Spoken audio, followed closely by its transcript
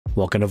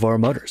Welcome to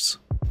VoroMotors.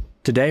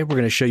 Today we're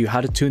going to show you how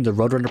to tune the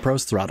Roadrunner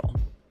Pro's throttle.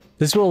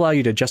 This will allow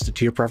you to adjust it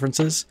to your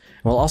preferences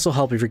and will also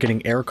help if you're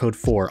getting error code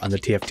 4 on the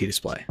TFT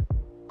display.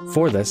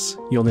 For this,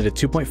 you'll need a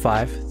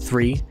 2.5,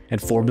 3, and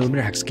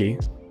 4mm hex key,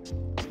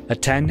 a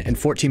 10 and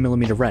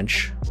 14mm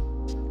wrench,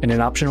 and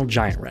an optional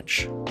giant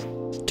wrench.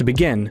 To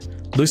begin,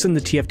 loosen the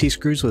TFT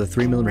screws with a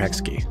 3mm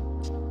hex key.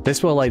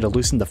 This will allow you to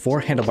loosen the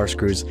 4 handlebar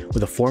screws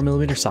with a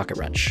 4mm socket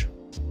wrench.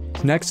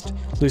 Next,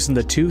 loosen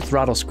the 2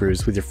 throttle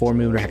screws with your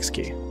 4mm hex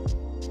key.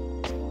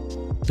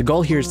 The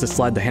goal here is to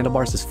slide the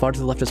handlebars as far to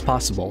the left as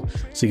possible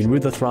so you can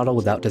remove the throttle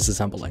without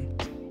disassembling.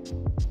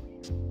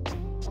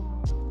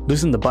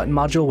 Loosen the button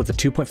module with a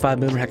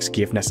 2.5mm hex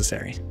key if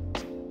necessary.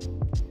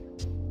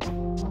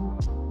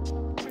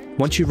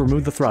 Once you've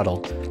removed the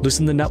throttle,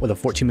 loosen the nut with a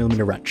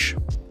 14mm wrench.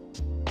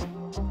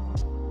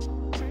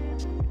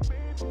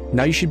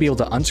 Now you should be able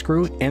to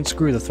unscrew and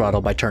screw the throttle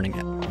by turning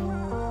it.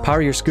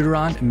 Power your scooter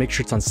on and make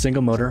sure it's on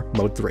single motor,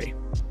 mode 3.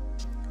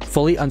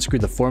 Fully unscrew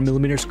the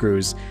 4mm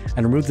screws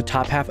and remove the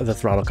top half of the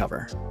throttle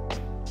cover.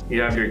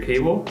 You have your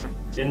cable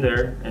in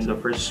there in the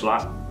first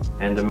slot,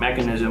 and the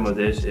mechanism of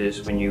this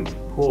is when you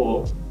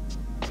pull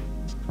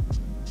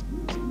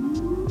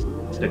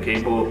the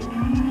cable,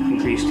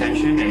 increase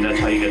tension, and that's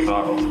how you get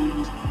throttle.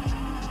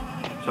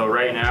 So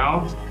right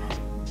now,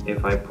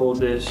 if I pull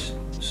this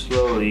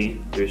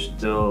slowly, there's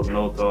still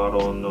no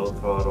throttle, no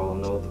throttle,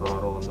 no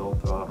throttle, no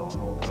throttle,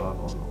 no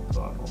throttle, no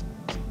throttle.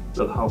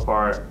 Look how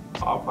far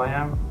off I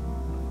am,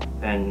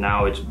 and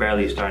now it's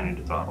barely starting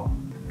to throttle.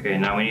 Okay,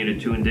 now we need to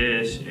tune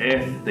this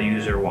if the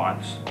user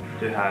wants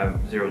to have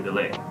 0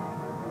 delay.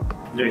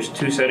 There's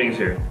 2 settings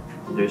here.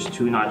 There's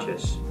 2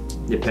 notches.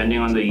 Depending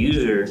on the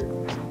user,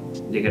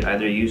 they could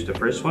either use the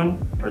first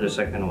one or the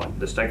second one.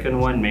 The second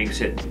one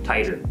makes it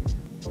tighter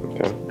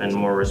and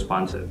more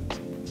responsive.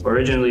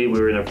 Originally,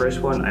 we were in the first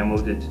one, I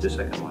moved it to the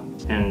second one.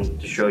 And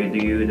to show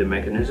you the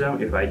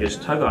mechanism, if I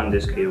just tug on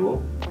this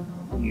cable,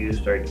 you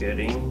start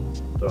getting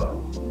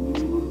throttle.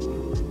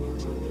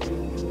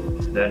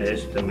 That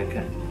is the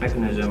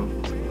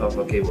mechanism of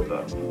a cable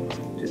throttle.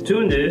 To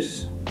tune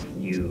this,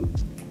 you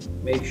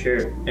make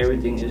sure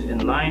everything is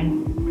in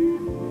line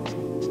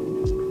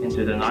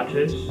into the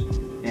notches,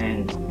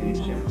 and you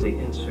simply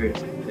insert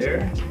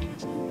there.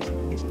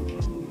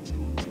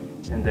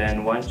 And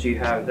then once you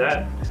have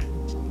that,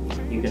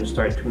 you can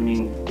start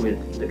tuning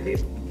with the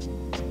cable.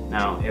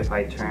 Now, if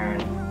I turn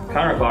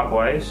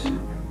counterclockwise,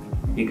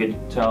 you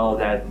could tell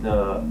that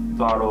the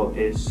throttle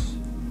is,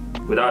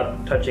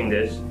 without touching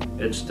this,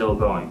 it's still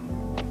going.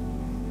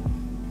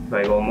 If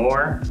I go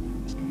more,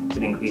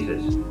 it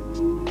increases.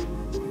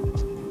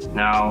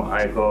 Now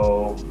I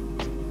go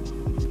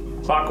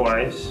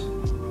clockwise,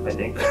 I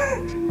think,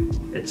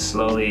 it's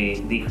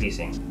slowly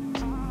decreasing.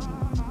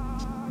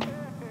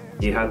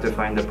 You have to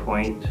find the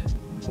point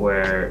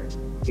where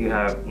you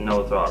have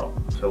no throttle.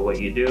 So what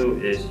you do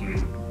is you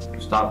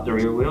stop the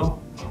rear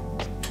wheel.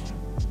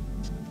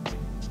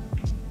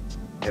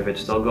 If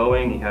it's still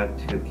going, you have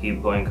to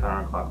keep going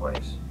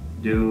counterclockwise.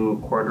 Do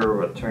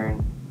 1/4 of a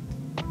turn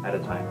at a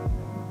time.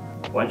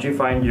 Once you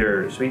find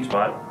your sweet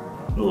spot,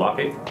 lock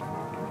it,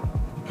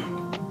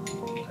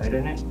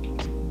 tighten it,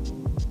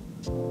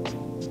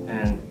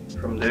 and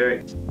from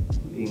there,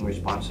 being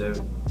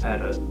responsive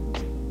at a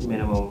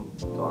minimum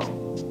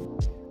throttle.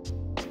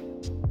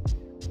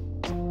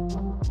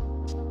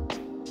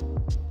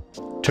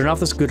 Turn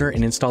off the scooter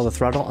and install the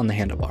throttle on the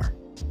handlebar.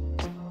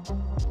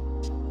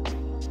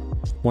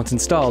 Once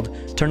installed,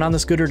 turn on the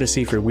scooter to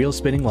see if your wheel is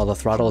spinning while the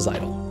throttle is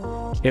idle.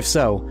 If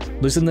so,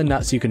 loosen the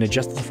nut so you can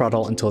adjust the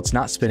throttle until it's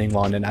not spinning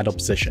while in an idle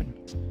position.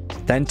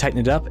 Then tighten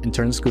it up and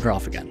turn the scooter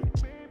off again.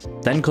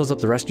 Then close up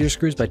the rest of your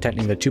screws by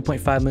tightening the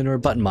 2.5mm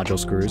button module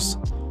screws,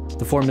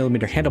 the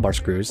 4mm handlebar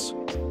screws,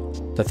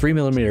 the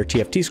 3mm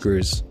TFT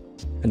screws,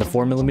 and the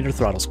 4mm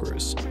throttle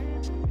screws.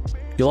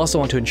 You'll also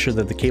want to ensure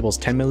that the cable's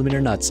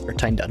 10mm nuts are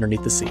tightened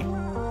underneath the seat.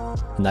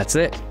 And that's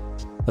it!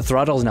 The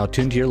throttle is now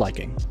tuned to your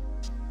liking.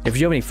 If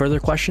you have any further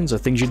questions or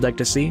things you'd like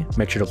to see,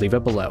 make sure to leave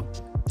it below.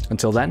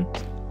 Until then,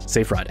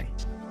 safe riding.